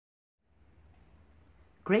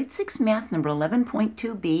Grade 6 Math number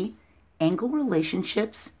 11.2b, Angle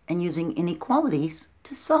Relationships and Using Inequalities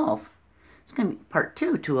to Solve. It's going to be part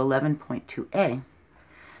 2 to 11.2a.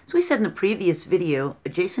 So we said in the previous video,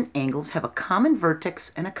 adjacent angles have a common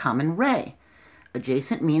vertex and a common ray.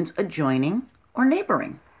 Adjacent means adjoining or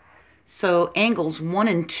neighboring. So angles 1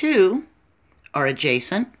 and 2 are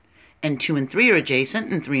adjacent, and 2 and 3 are adjacent,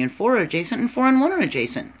 and 3 and 4 are adjacent, and 4 and 1 are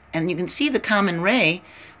adjacent. And you can see the common ray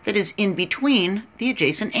that is in between the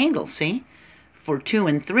adjacent angles, see? For 2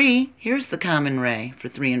 and 3, here's the common ray. For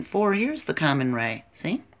 3 and 4, here's the common ray,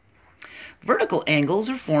 see? Vertical angles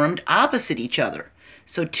are formed opposite each other.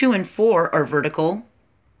 So 2 and 4 are vertical,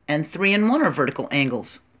 and 3 and 1 are vertical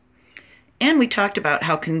angles. And we talked about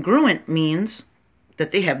how congruent means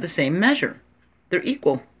that they have the same measure. They're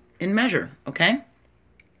equal in measure, okay?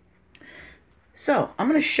 So I'm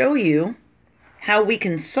going to show you how we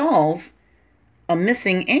can solve a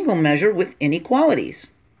missing angle measure with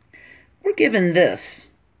inequalities. We're given this.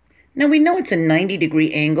 Now we know it's a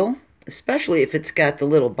 90-degree angle, especially if it's got the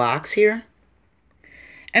little box here.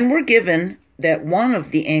 And we're given that one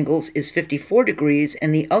of the angles is 54 degrees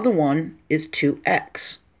and the other one is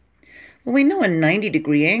 2x. Well, we know a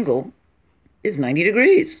 90-degree angle is 90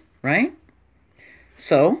 degrees, right?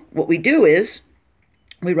 So what we do is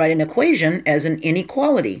we write an equation as an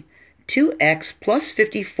inequality. 2x plus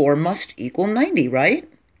 54 must equal 90,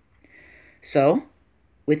 right? So,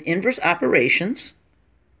 with inverse operations,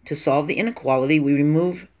 to solve the inequality, we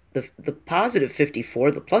remove the positive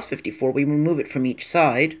 54, the plus 54, we remove it from each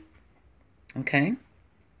side, okay?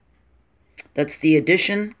 That's the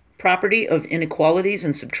addition property of inequalities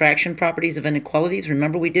and subtraction properties of inequalities.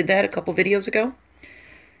 Remember we did that a couple videos ago?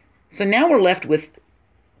 So now we're left with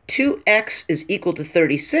 2x is equal to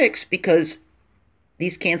 36 because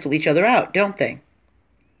these cancel each other out, don't they?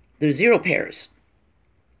 They're zero pairs.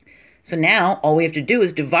 So now all we have to do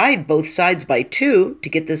is divide both sides by 2 to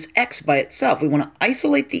get this x by itself. We want to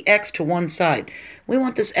isolate the x to one side. We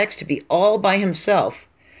want this x to be all by himself.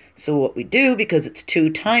 So what we do, because it's 2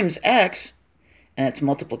 times x, and it's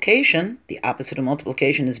multiplication, the opposite of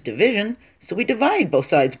multiplication is division, so we divide both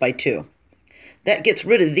sides by 2. That gets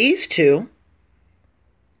rid of these two,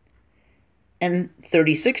 and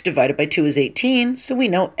 36 divided by 2 is 18, so we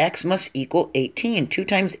know x must equal 18. 2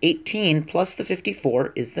 times 18 plus the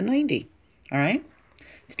 54 is the 90. All right?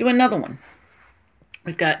 Let's do another one.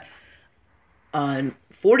 We've got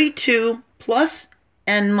 42 plus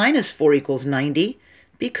n minus 4 equals 90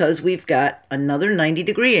 because we've got another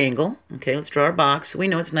 90-degree angle. Okay, let's draw our box so we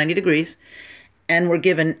know it's 90 degrees. And we're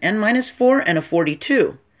given n minus 4 and a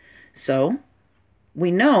 42. So we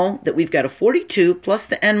know that we've got a 42 plus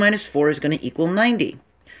the n minus 4 is going to equal 90.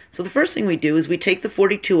 So the first thing we do is we take the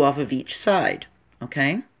 42 off of each side,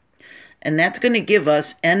 okay? And that's going to give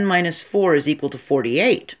us n minus 4 is equal to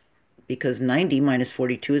 48, because 90 minus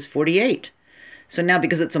 42 is 48. So now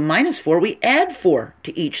because it's a minus 4, we add 4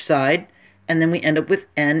 to each side, and then we end up with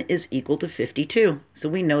n is equal to 52. So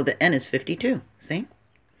we know that n is 52, see?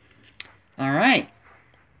 All right,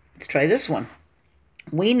 let's try this one.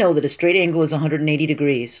 We know that a straight angle is 180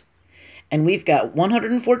 degrees, and we've got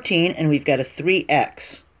 114 and we've got a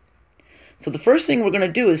 3x. So the first thing we're going to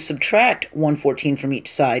do is subtract 114 from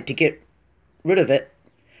each side to get rid of it.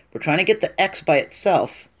 We're trying to get the x by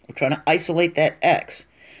itself. We're trying to isolate that x.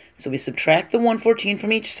 So we subtract the 114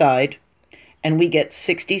 from each side, and we get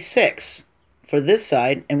 66 for this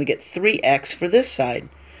side, and we get 3x for this side.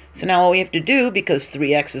 So now all we have to do, because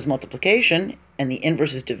 3x is multiplication and the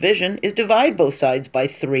inverse is division, is divide both sides by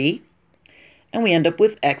 3. And we end up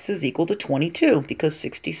with x is equal to 22, because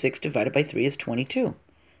 66 divided by 3 is 22.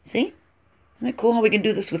 See? Isn't that cool how we can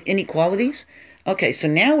do this with inequalities? Okay, so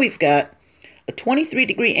now we've got a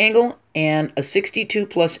 23-degree angle and a 62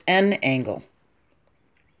 plus n angle.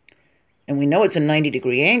 And we know it's a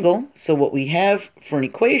 90-degree angle, so what we have for an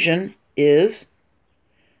equation is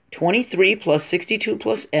 23 plus 62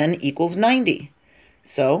 plus n equals 90.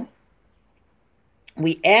 So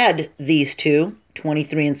we add these two,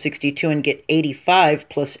 23 and 62, and get 85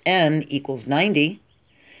 plus n equals 90.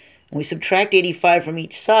 And we subtract 85 from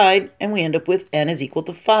each side, and we end up with n is equal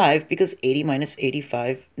to 5, because 90 minus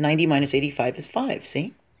 85 is 5,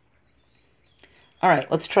 see? All right,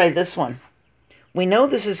 let's try this one. We know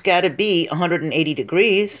this has got to be 180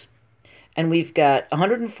 degrees, and we've got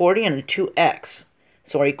 140 and a 2x.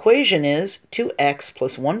 So our equation is 2x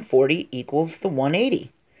plus 140 equals the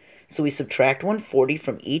 180. So we subtract 140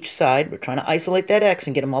 from each side. We're trying to isolate that x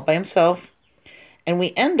and get him all by himself. And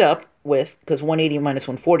we end up with, because 180 minus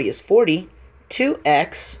 140 is 40,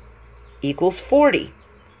 2x equals 40.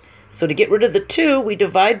 So to get rid of the 2, we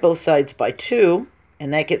divide both sides by 2,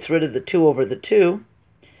 and that gets rid of the 2 over the 2.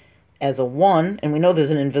 as a 1, and we know there's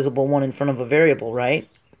an invisible 1 in front of a variable, right?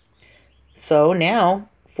 So now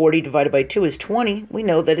 40 divided by 2 is 20. We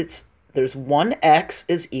know that there's 1x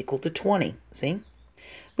is equal to 20. See?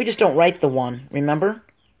 We just don't write the 1, remember?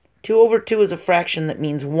 2 over 2 is a fraction that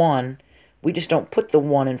means 1. We just don't put the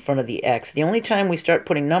 1 in front of the x. The only time we start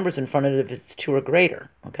putting numbers in front of it if it's 2 or greater,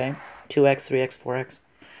 okay? 2x, 3x, 4x.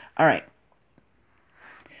 All right.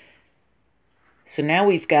 So now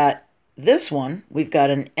we've got this one. We've got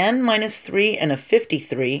an n minus 3 and a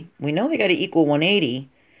 53. We know they got to equal 180.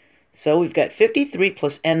 So we've got 53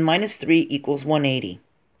 plus n minus 3 equals 180.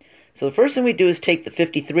 So the first thing we do is take the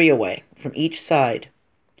 53 away from each side.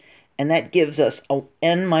 And that gives us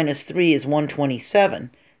n minus 3 is 127.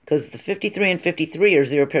 Because the 53 and 53 are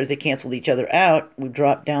zero pairs, they canceled each other out. We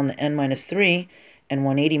drop down the n minus 3, and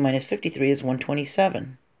 180 minus 53 is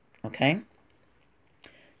 127. Okay?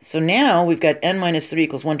 So now we've got n minus 3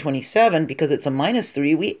 equals 127. Because it's a minus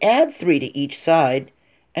 3, we add 3 to each side,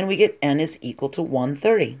 and we get n is equal to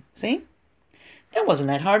 130. See? That wasn't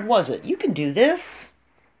that hard, was it? You can do this.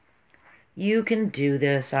 You can do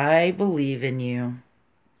this. I believe in you.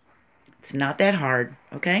 It's not that hard,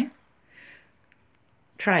 okay?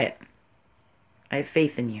 Try it. I have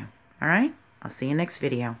faith in you. All right? I'll see you next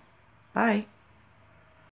video. Bye.